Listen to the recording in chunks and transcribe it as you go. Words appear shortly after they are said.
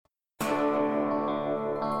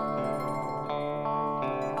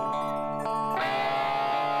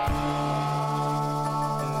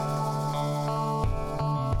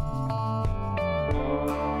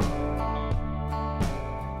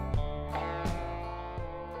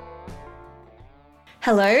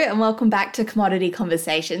Hello and welcome back to Commodity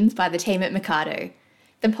Conversations by the team at Mercado,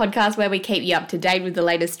 the podcast where we keep you up to date with the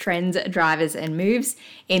latest trends, drivers and moves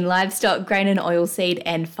in livestock, grain and oilseed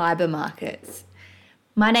and fibre markets.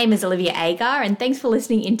 My name is Olivia Agar and thanks for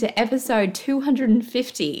listening into episode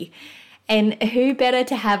 250. And who better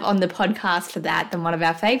to have on the podcast for that than one of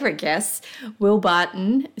our favourite guests, Will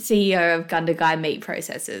Barton, CEO of Gundagai Meat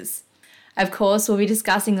Processors. Of course, we'll be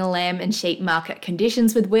discussing the lamb and sheep market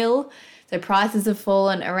conditions with Will. So prices have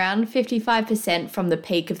fallen around 55% from the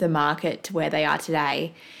peak of the market to where they are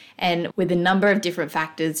today, and with a number of different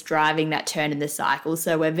factors driving that turn in the cycle.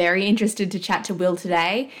 So we're very interested to chat to Will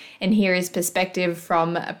today and hear his perspective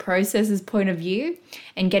from a processor's point of view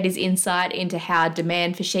and get his insight into how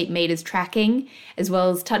demand for sheep meat is tracking, as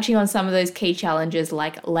well as touching on some of those key challenges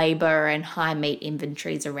like labour and high meat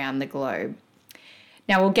inventories around the globe.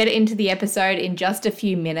 Now, we'll get into the episode in just a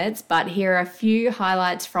few minutes, but here are a few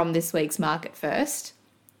highlights from this week's market first.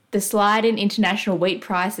 The slide in international wheat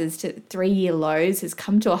prices to three-year lows has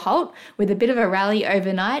come to a halt with a bit of a rally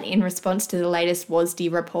overnight in response to the latest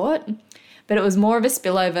WASDE report, but it was more of a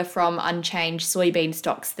spillover from unchanged soybean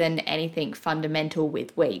stocks than anything fundamental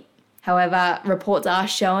with wheat. However, reports are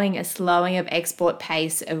showing a slowing of export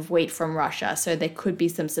pace of wheat from Russia, so there could be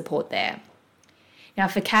some support there. Now,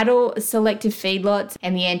 for cattle, selective feedlots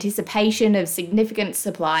and the anticipation of significant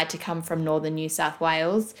supply to come from northern New South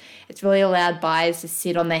Wales, it's really allowed buyers to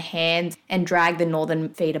sit on their hands and drag the northern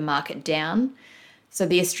feeder market down. So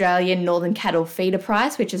the Australian northern cattle feeder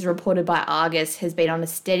price, which is reported by Argus, has been on a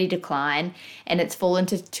steady decline and it's fallen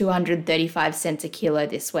to 235 cents a kilo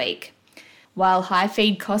this week. While high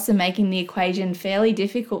feed costs are making the equation fairly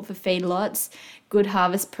difficult for feedlots, good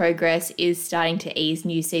harvest progress is starting to ease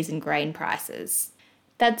new season grain prices.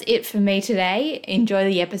 That's it for me today. Enjoy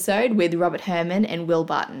the episode with Robert Herman and Will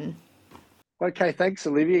Barton. Okay, thanks,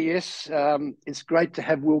 Olivia. Yes, it's great to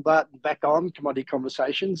have Will Barton back on Commodity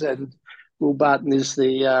Conversations, and Will Barton is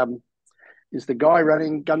the guy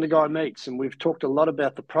running Gundagai Meats, and we've talked a lot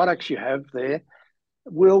about the products you have there.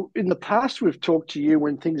 Will, in the past we've talked to you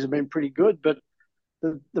when things have been pretty good, but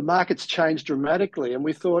the market's changed dramatically, and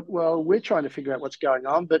we thought, well, we're trying to figure out what's going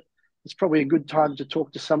on, but it's probably a good time to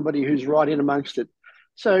talk to somebody who's right in amongst it.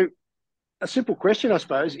 So a simple question, I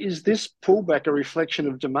suppose, is this pullback a reflection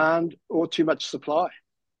of demand or too much supply?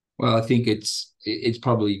 Well, I think it's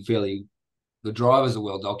probably the drivers are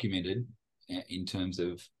well documented in terms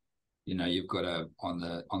of, you've got on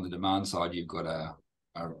the demand side, you've got a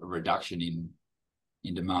reduction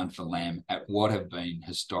in demand for lamb at what have been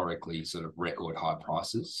historically sort of record high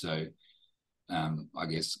prices. So I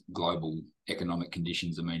guess global economic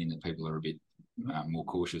conditions are meaning that people are a bit more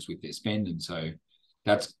cautious with their spend. And so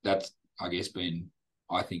that's I guess been,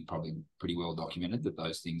 I think, probably pretty well documented that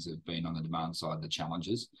those things have been on the demand side, the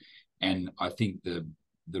challenges. And I think the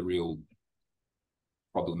real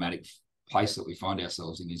problematic place that we find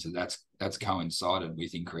ourselves in is that's coincided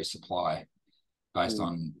with increased supply based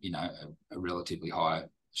on, a relatively high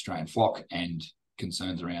Australian flock and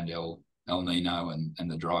concerns around El Nino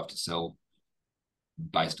and the drive to sell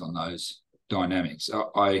based on those dynamics.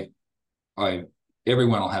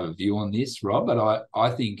 Everyone will have a view on this, Rob, but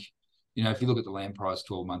I think, if you look at the lamb price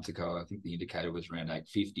 12 months ago, I think the indicator was around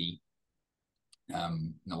 $8.50.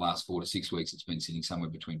 In the last 4 to 6 weeks, it's been sitting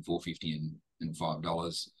somewhere between $4.50 and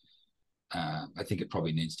 $5. I think it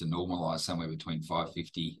probably needs to normalise somewhere between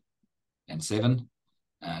 $5.50 and $7,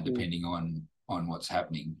 depending on what's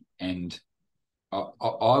happening. And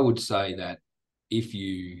I would say that if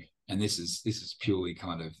you, and this is purely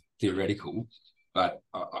kind of theoretical, but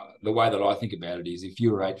the way that I think about it is if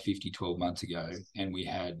you were $8.50 12 months ago and we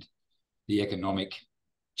had the economic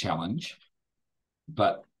challenge,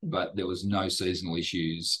 but there was no seasonal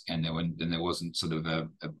issues and there wasn't sort of a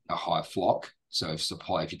high flock. So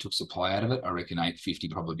if you took supply out of it, I reckon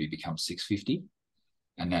 $8.50 probably becomes $6.50,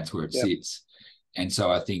 and that's where it sits. And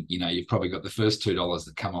so I think, you've probably got the first $2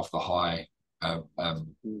 that come off the high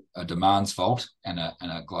a demand's fault and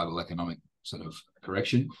a global economic sort of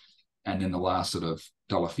correction. And then the last sort of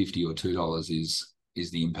 $1.50 or $2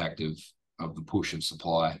 is the impact of the push of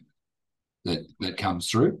supply that comes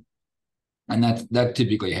through. And that's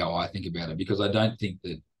typically how I think about it, because I don't think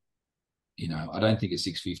that, I don't think a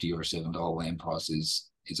 $6.50 or a $7 lamb price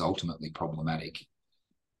is ultimately problematic.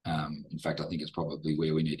 In fact, I think it's probably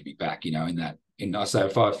where we need to be back, in I say a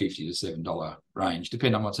 $5.50 to $7 range,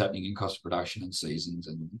 depending on what's happening in cost of production and seasons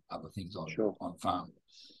and other things on farm.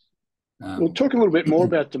 We'll talk a little bit more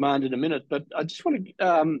about demand in a minute, but I just want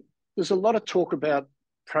to, there's a lot of talk about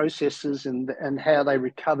processors and how they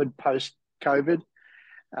recovered post-COVID.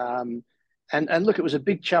 And look, it was a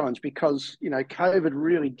big challenge because, COVID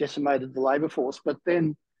really decimated the labour force. But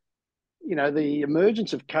then, the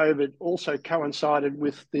emergence of COVID also coincided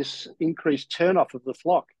with this increased turnoff of the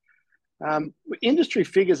flock. Industry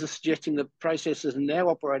figures are suggesting that processors are now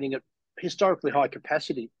operating at historically high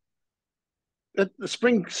capacity. But the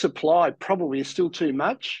spring supply probably is still too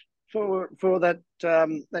much for that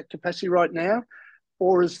capacity right now,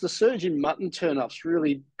 or has the surge in mutton turnoffs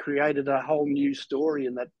really created a whole new story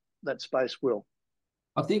in that space, Will?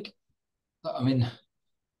 I mean,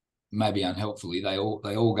 maybe unhelpfully, they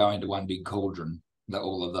all go into one big cauldron,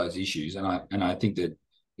 all of those issues. And I think that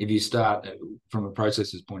if you start from a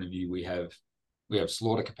processor's point of view, we have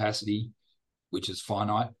slaughter capacity, which is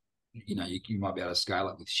finite. You might be able to scale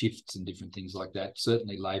up with shifts and different things like that.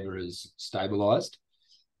 Certainly labour is stabilised.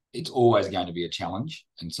 It's always going to be a challenge.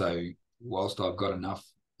 And so whilst I've got enough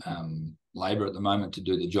labour at the moment to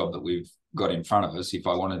do the job that we've got in front of us, if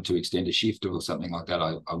I wanted to extend a shift or something like that,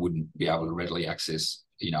 I wouldn't be able to readily access,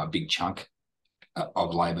 a big chunk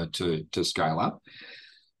of labour to scale up.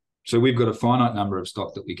 So we've got a finite number of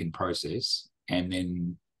stock that we can process, and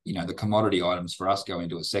then, the commodity items for us go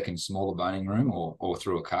into a second smaller boning room or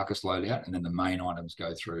through a carcass loadout, and then the main items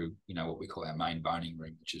go through, what we call our main boning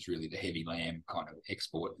room, which is really the heavy lamb kind of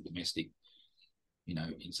export and domestic,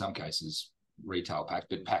 in some cases retail packed,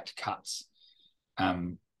 but packed cuts.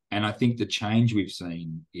 And I think the change we've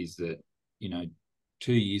seen is that,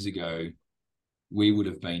 2 years ago, we would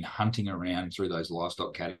have been hunting around through those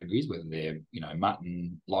livestock categories, whether they're,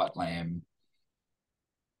 mutton, light lamb,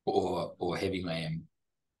 or heavy lamb.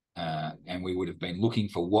 And we would have been looking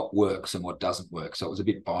for what works and what doesn't work. So it was a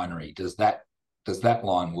bit binary. Does that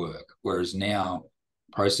line work? Whereas now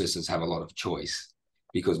processors have a lot of choice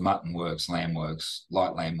because mutton works, lamb works,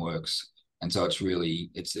 light lamb works. And so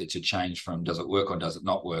it's a change from does it work or does it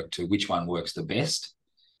not work to which one works the best,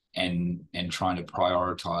 and trying to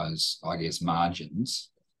prioritize, I guess, margins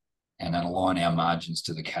and then align our margins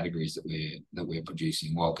to the categories that we're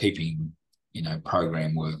producing while keeping,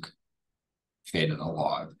 program work fed and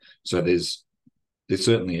alive. So there's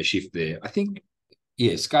certainly a shift there. I think,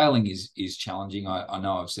 scaling is challenging. I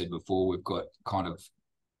know I've said before, we've got kind of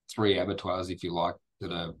 3 abattoirs, if you like,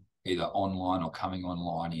 that are either online or coming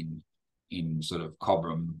online in sort of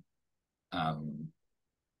Cobram,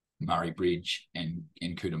 Murray Bridge and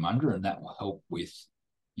Cootamundra, and that will help with,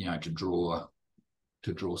 to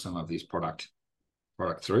draw some of this product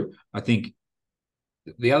through. I think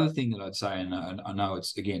the other thing that I'd say, and I know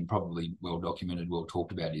it's, again, probably well documented, well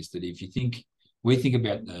talked about, is that if we think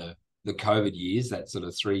about the COVID years, that sort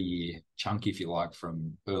of 3-year chunk, if you like,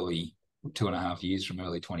 from early 2.5 years from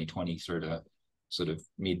early 2020 through to sort of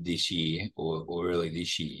mid this year or early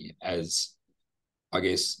this year, as I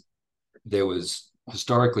guess there was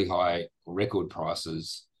historically high record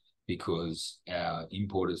prices because our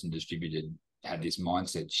importers and distributors had this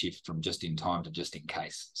mindset shift from just in time to just in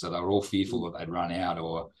case. So they were all fearful that they'd run out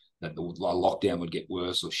or that the lockdown would get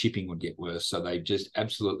worse or shipping would get worse. So they just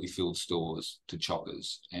absolutely filled stores to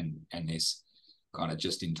chockers, and this kind of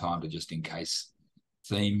just in time to just in case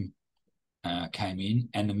theme came in.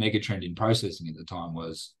 And the mega trend in processing at the time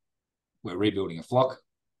was we're rebuilding a flock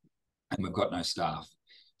and we've got no staff.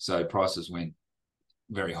 So prices went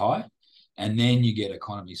very high. And then you get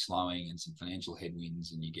economy slowing and some financial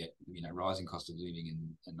headwinds, and you get, rising cost of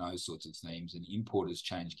living and those sorts of themes. And importers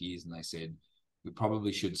changed gears and they said, we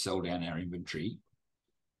probably should sell down our inventory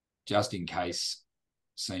just in case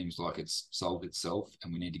seems like it's solved itself,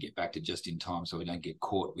 and we need to get back to just in time so we don't get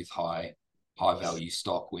caught with high value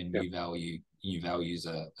stock when new values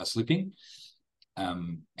are slipping.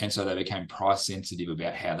 And so they became price sensitive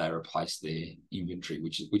about how they replaced their inventory,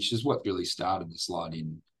 which is what really started the slide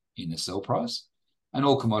in the sell price. And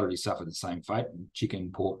all commodities suffered the same fate.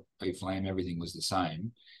 Chicken, pork, beef, lamb, everything was the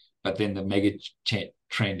same. But then the mega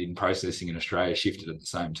trend in processing in Australia shifted at the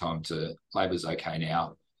same time to labour's okay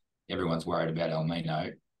now. Everyone's worried about El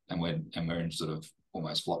Nino, and we're in sort of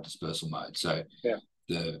almost flock dispersal mode. So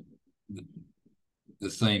the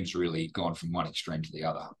theme's really gone from one extreme to the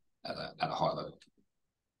other at a high level.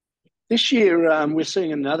 This year, we're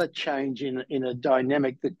seeing another change in a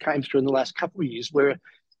dynamic that came through in the last couple of years, where,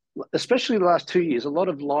 especially the last 2 years, a lot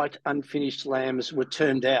of light, unfinished lambs were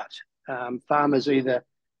turned out. Farmers either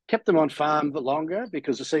kept them on farm for longer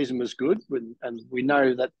because the season was good, and we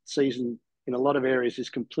know that season in a lot of areas is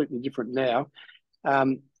completely different now,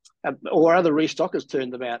 or other restockers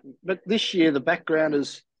turned them out. But this year, the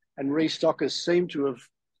backgrounders and restockers seem to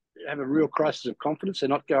have a real crisis of confidence. They're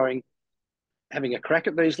not having a crack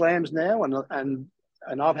at these lambs now, and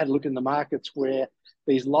I've had a look in the markets where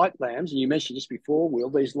these light lambs, and you mentioned this before, Will,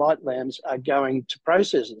 these light lambs are going to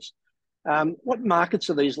processors. What markets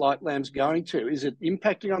are these light lambs going to? Is it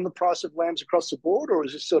impacting on the price of lambs across the board, or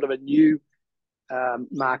is this sort of a new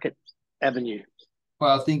market avenue?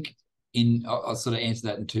 Well, I think I'll sort of answer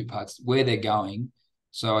that in two parts. Where they're going,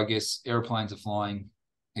 so I guess aeroplanes are flying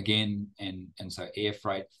again, and so air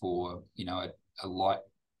freight for a light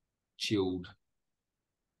chilled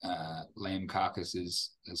lamb carcass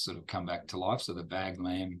has sort of come back to life. So the bagged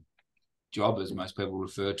lamb job, as most people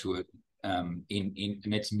refer to it, and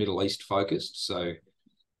it's Middle East focused. So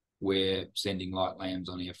we're sending light lambs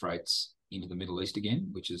on air freights into the Middle East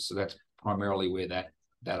again, so that's primarily where that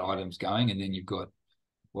item's going. And then you've got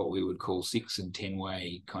what we would call 6 and 10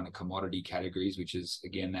 way kind of commodity categories, which is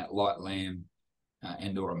again that light lamb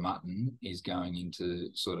and or a mutton is going into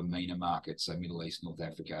sort of MENA markets, so Middle East, North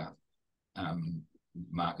Africa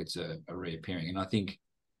markets are reappearing. And I think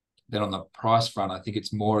that on the price front, I think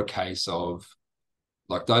it's more a case of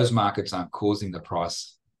like those markets aren't causing the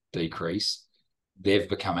price decrease. They've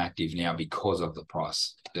become active now because of the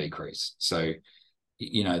price decrease. So,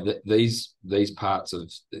 these parts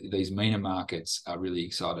of these MENA markets are really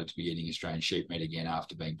excited to be eating Australian sheep meat again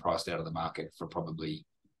after being priced out of the market for probably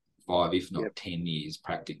 5, if not 10 years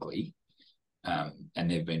practically. And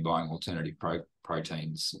they've been buying alternative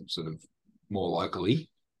proteins sort of more locally,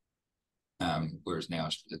 whereas now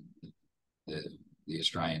the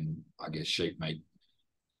Australian, I guess, sheep meat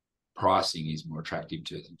pricing is more attractive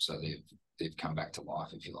to them. So they've come back to life,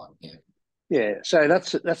 if you like. Yeah. Yeah, so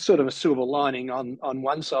that's sort of a silver lining on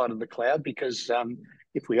one side of the cloud, because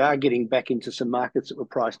if we are getting back into some markets that were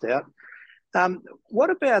priced out, what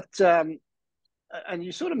about, and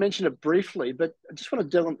you sort of mentioned it briefly, but I just want to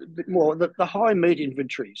delve a bit more, the high meat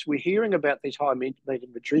inventories. We're hearing about these high meat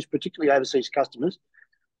inventories, particularly overseas customers.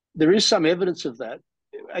 There is some evidence of that.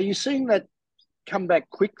 Are you seeing that come back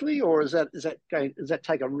quickly, or does that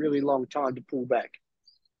take a really long time to pull back?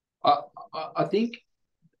 I think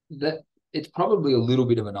that it's probably a little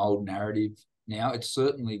bit of an old narrative now. It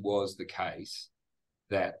certainly was the case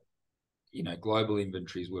that, global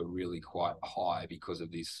inventories were really quite high because of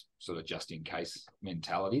this sort of just in case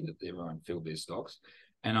mentality that everyone filled their stocks.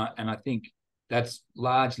 And I think that's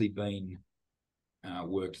largely been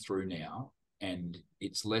worked through now. And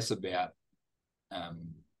it's less about,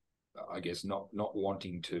 I guess, not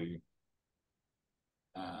wanting to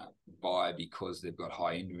buy because they've got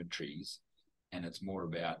high inventories. And it's more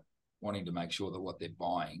about wanting to make sure that what they're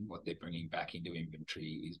buying, what they're bringing back into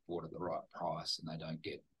inventory, is bought at the right price, and they don't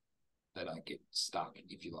get stuck,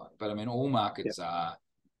 if you like. But I mean, all markets are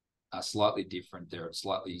slightly different. They're at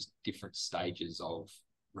slightly different stages of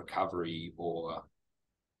recovery or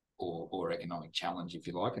economic challenge, if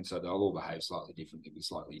you like, and so they'll all behave slightly differently with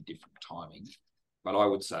slightly different timing. But I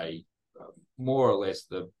would say, more or less,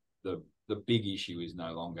 the big issue is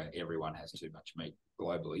no longer everyone has too much meat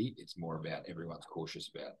globally. It's more about everyone's cautious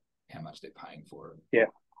about how much they're paying for it.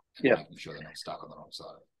 And making sure they're not stuck on the wrong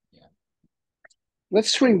side. Yeah.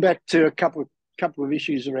 Let's swing back to a couple of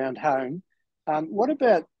issues around home. What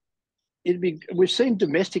about we've seen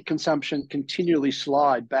domestic consumption continually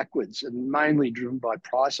slide backwards, and mainly driven by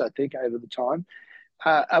price, I think, over the time.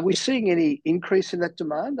 Are we seeing any increase in that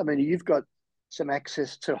demand? I mean, you've got some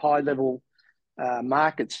access to high-level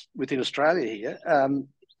markets within Australia here.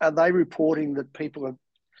 Are they reporting that people are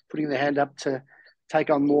putting their hand up to take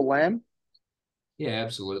on more lamb? Yeah,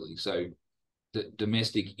 absolutely. So the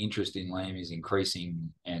domestic interest in lamb is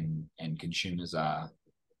increasing, and consumers are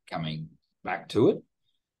coming back to it.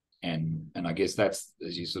 And I guess that's,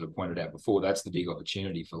 as you sort of pointed out before, that's the big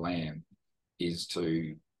opportunity for lamb, is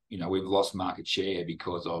to, we've lost market share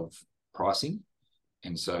because of pricing.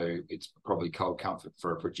 And so it's probably cold comfort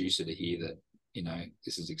for a producer to hear that,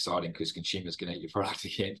 this is exciting because consumers can eat your product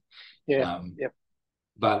again.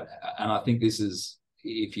 But I think this is,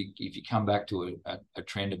 if you come back to a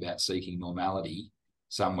trend about seeking normality,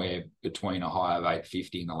 somewhere between a high of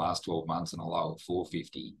 850 in the last 12 months and a low of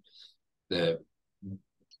 450,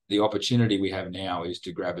 the opportunity we have now is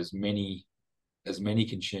to grab as many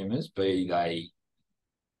consumers, be they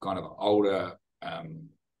kind of older,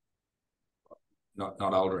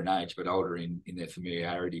 not older in age, but older in their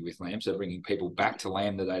familiarity with lamb. So bringing people back to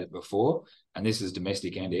lamb that they ate it before, and this is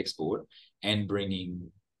domestic and export, and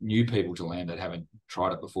bringing new people to lamb that haven't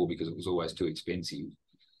tried it before because it was always too expensive.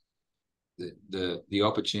 The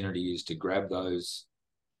opportunity is to grab those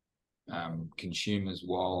consumers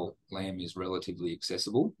while lamb is relatively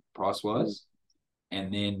accessible price-wise,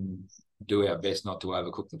 and then do our best not to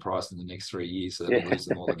overcook the price in the next 3 years so that we lose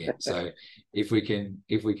them all again. So if we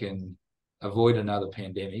can avoid another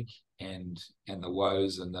pandemic and the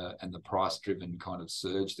woes and the price-driven kind of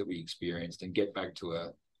surge that we experienced, and get back to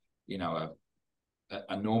a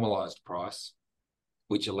a normalised price,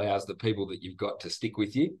 which allows the people that you've got to stick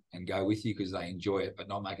with you and go with you because they enjoy it, but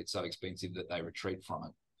not make it so expensive that they retreat from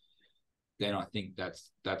it. Then I think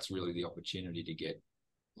that's really the opportunity to get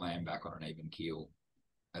lamb back on an even keel,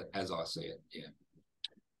 as I see it. Yeah.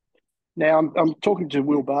 Now, I'm talking to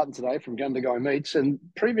Will Barton today from Gundagai Meats, and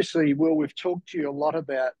previously, Will, we've talked to you a lot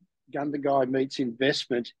about Gundagai Meats'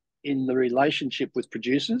 investment in the relationship with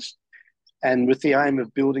producers and with the aim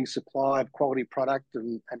of building supply of quality product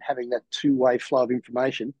and having that two-way flow of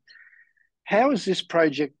information. How has this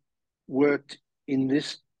project worked in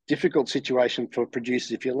this difficult situation for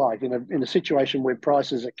producers, if you like, in a situation where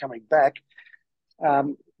prices are coming back?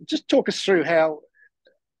 Just talk us through how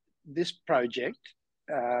this project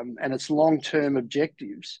and its long-term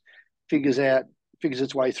objectives figures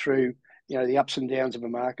its way through, the ups and downs of a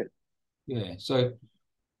market. Yeah, so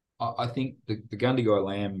I think the Gundagai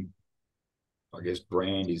lamb, I guess,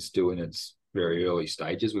 brand is still in its very early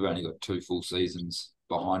stages. We've only got 2 full seasons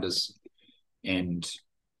behind us, and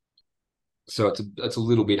so it's a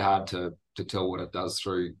little bit hard to tell what it does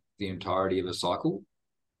through the entirety of a cycle.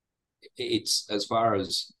 It's, as far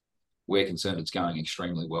as we're concerned, it's going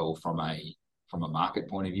extremely well from a market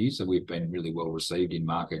point of view. So we've been really well received in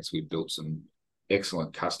markets. We've built some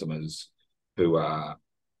excellent customers who are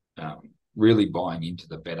really buying into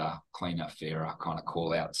the better, cleaner, fairer kind of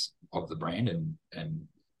call outs of the brand. And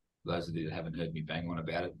those of you that haven't heard me bang on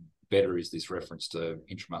about it, better is this reference to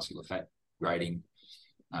intramuscular fat grading.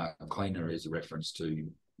 Cleaner is a reference to,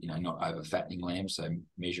 not over fattening lamb, so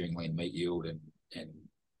measuring lean meat yield and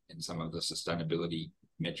some of the sustainability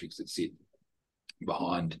metrics that sit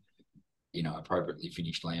behind, appropriately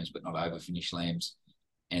finished lambs, but not over finished lambs,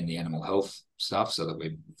 and the animal health stuff, so that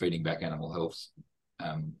we're feeding back animal health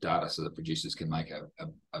data so that producers can make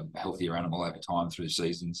a healthier animal over time through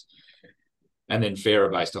seasons, and then fairer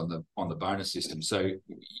based on the bonus system. So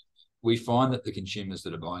we find that the consumers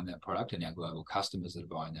that are buying that product and our global customers that are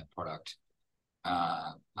buying that product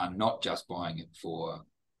are not just buying it for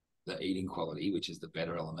the eating quality, which is the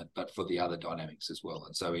better element, but for the other dynamics as well.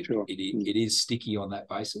 And so it is sticky on that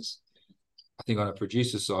basis. I think on a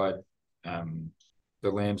producer side, the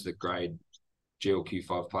lambs that grade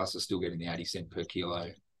GLQ5 plus are still getting the 80 cent per kilo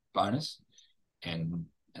bonus, and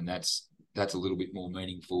that's a little bit more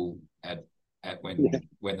meaningful at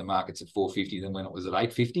when the market's at 450 than when it was at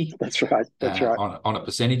 850. That's right. On a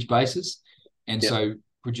percentage basis, and so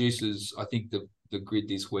producers, I think the grid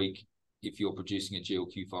this week, if you're producing a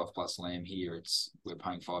GLQ5 plus lamb here, we're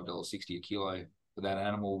paying $5.60 a kilo for that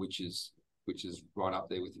animal, which is right up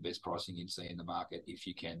there with the best pricing you'd see in the market if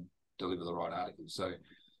you can deliver the right articles. So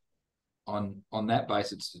on that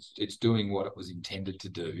basis, it's doing what it was intended to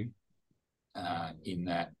do, in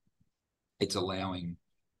that it's allowing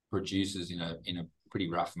producers in a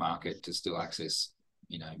pretty rough market to still access,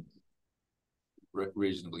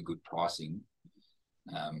 reasonably good pricing,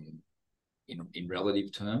 in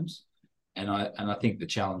relative terms. And I think the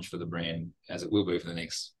challenge for the brand, as it will be for the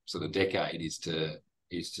next sort of decade, is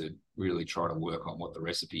to really try to work on what the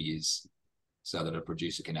recipe is, so that a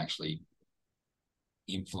producer can actually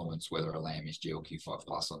influence whether a lamb is GLQ5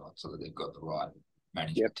 plus or not, so that they've got the right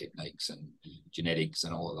management techniques and genetics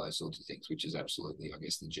and all of those sorts of things, which is absolutely, I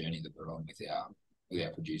guess, the journey that we're on with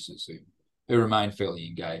our producers who remain fairly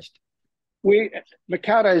engaged.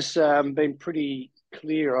 Mercado's been pretty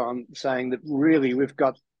clear on saying that really we've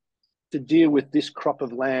got to deal with this crop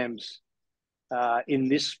of lambs in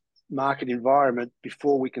this market environment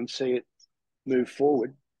before we can see it move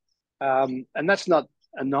forward. And that's not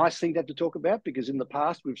a nice thing to have to talk about, because in the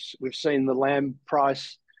past we've seen the lamb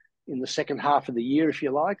price in the second half of the year, if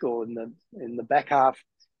you like, or in the back half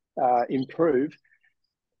improve.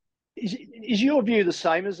 Is your view the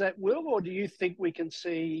same as that, Will, or do you think we can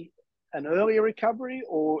see an earlier recovery,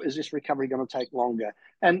 or is this recovery going to take longer?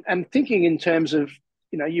 And thinking in terms of,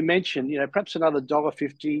 you mentioned, perhaps another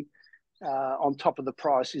 $1.50 on top of the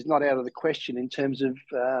price is not out of the question in terms of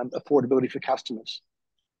affordability for customers.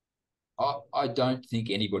 I don't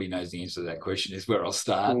think anybody knows the answer to that question, is where I'll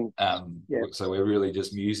start. So we're really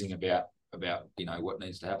just musing about what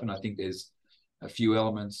needs to happen. I think there's a few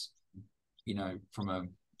elements, from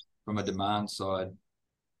a demand side.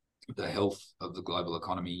 The health of the global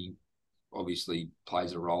economy obviously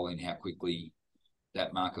plays a role in how quickly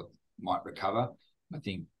that market might recover. I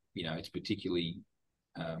think, it's particularly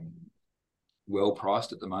well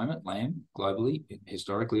priced at the moment, lamb, globally,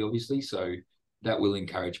 historically, obviously. So that will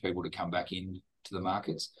encourage people to come back into the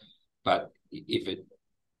markets. But if it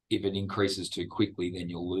increases too quickly, then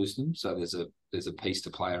you'll lose them. So there's a piece to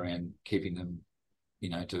play around keeping them,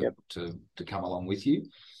 to come along with you.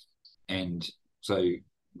 And so,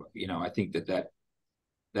 I think that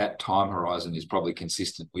that time horizon is probably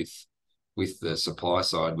consistent with the supply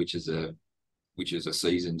side, which is a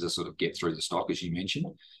season to sort of get through the stock, as you mentioned.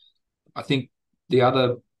 I think the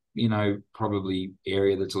other, probably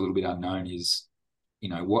area that's a little bit unknown is,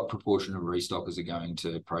 what proportion of restockers are going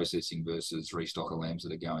to processing versus restocker lambs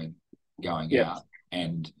that are going out.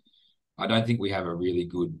 And I don't think we have a really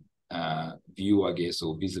good view, I guess,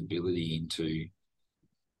 or visibility into.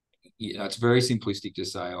 It's very simplistic to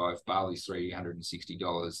say, if barley's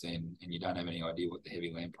 $360, and you don't have any idea what the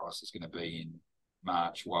heavy lamb price is going to be in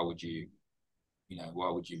March, why would you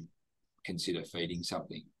consider feeding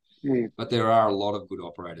something? Yeah. But there are a lot of good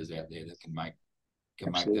operators out there that can make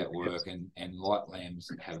that work, and light lambs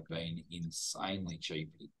have been insanely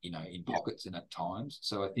cheap, in pockets and at times.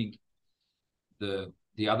 So I think the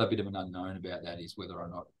other bit of an unknown about that is whether or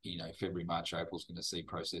not, February, March, April is going to see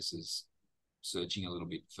processors searching a little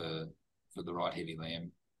bit for the right heavy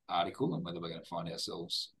lamb article, and whether we're going to find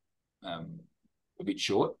ourselves a bit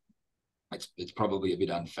short. It's probably a bit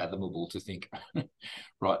unfathomable to think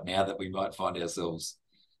right now that we might find ourselves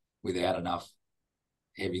without enough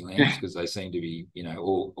heavy lambs, because they seem to be,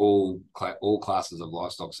 all classes of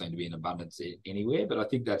livestock seem to be in abundance anywhere. But I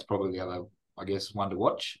think that's probably the other, I guess, one to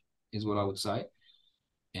watch is what I would say.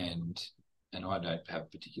 And I don't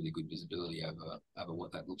have particularly good visibility over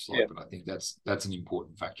what that looks like, but I think that's an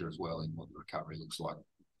important factor as well in what the recovery looks like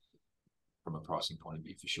from a pricing point of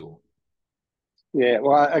view, for sure. Yeah,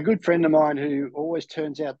 well, a good friend of mine who always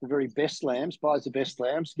turns out the very best lambs, buys the best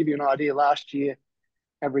lambs. To give you an idea, last year,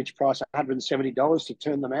 average price $170 to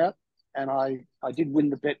turn them out. And I did win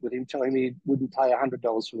the bet with him, telling me he wouldn't pay $100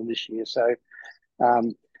 for them this year. So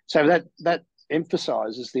that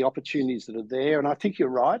emphasises the opportunities that are there. And I think you're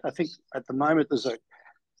right. I think at the moment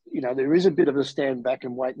there is a bit of a stand back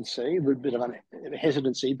and wait and see, a little bit of a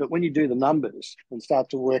hesitancy. But when you do the numbers and start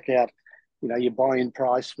to work out, your buy-in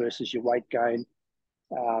price versus your weight gain,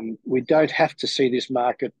 we don't have to see this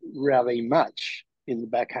market rally much in the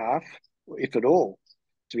back half, if at all,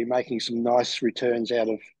 to be making some nice returns out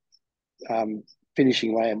of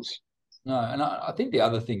finishing lambs. No, and I think the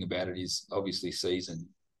other thing about it is obviously season.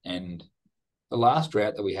 And the last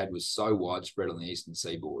drought that we had was so widespread on the eastern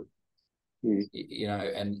seaboard,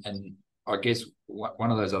 and I guess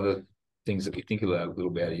one of those other things that we think a little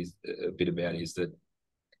bit about is that,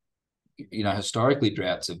 historically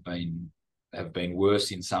droughts have been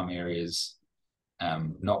worse in some areas,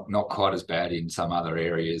 not quite as bad in some other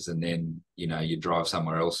areas, and then you drive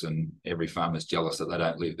somewhere else and every farmer's jealous that they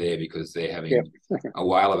don't live there because they're having a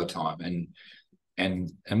whale of a time.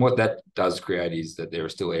 And what that does create is that there are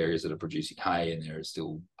still areas that are producing hay, and there are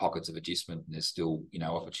still pockets of adjustment, and there's still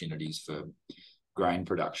opportunities for grain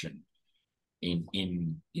production in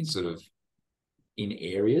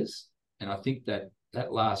areas. And I think that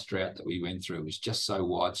last drought that we went through was just so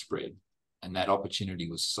widespread, and that opportunity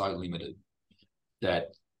was so limited, that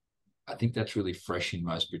I think that's really fresh in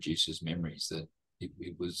most producers' memories, that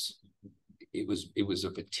it was a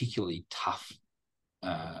particularly tough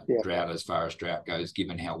drought as far as drought goes,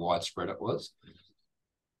 given how widespread it was.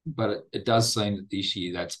 But it does seem that this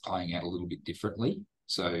year that's playing out a little bit differently.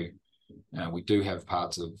 So we do have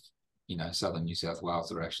parts of southern New South Wales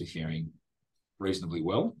that are actually faring reasonably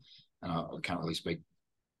well. And I can't really speak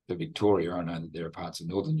for Victoria. I know that there are parts of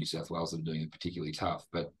northern New South Wales that are doing it particularly tough.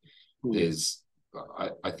 But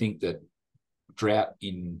I think that drought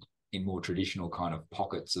in more traditional kind of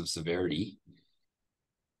pockets of severity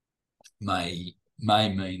may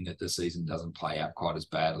mean that the season doesn't play out quite as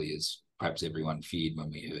badly as perhaps everyone feared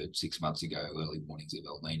when we heard 6 months ago early warnings of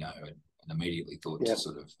El Nino, and immediately thought to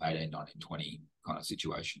sort of 18, 19, 20 kind of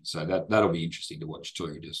situation. So that'll be interesting to watch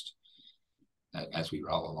too, just as we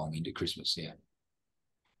roll along into Christmas.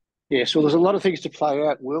 Yeah, so there's a lot of things to play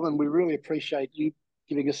out, Will, and we really appreciate you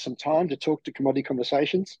giving us some time to talk to Commodity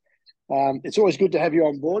Conversations. It's always good to have you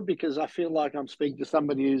on board, because I feel like I'm speaking to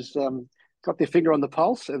somebody who's got their finger on the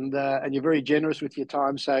pulse, and you're very generous with your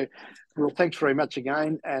time. So, well, thanks very much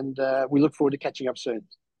again, and we look forward to catching up soon.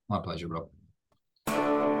 My pleasure, Rob.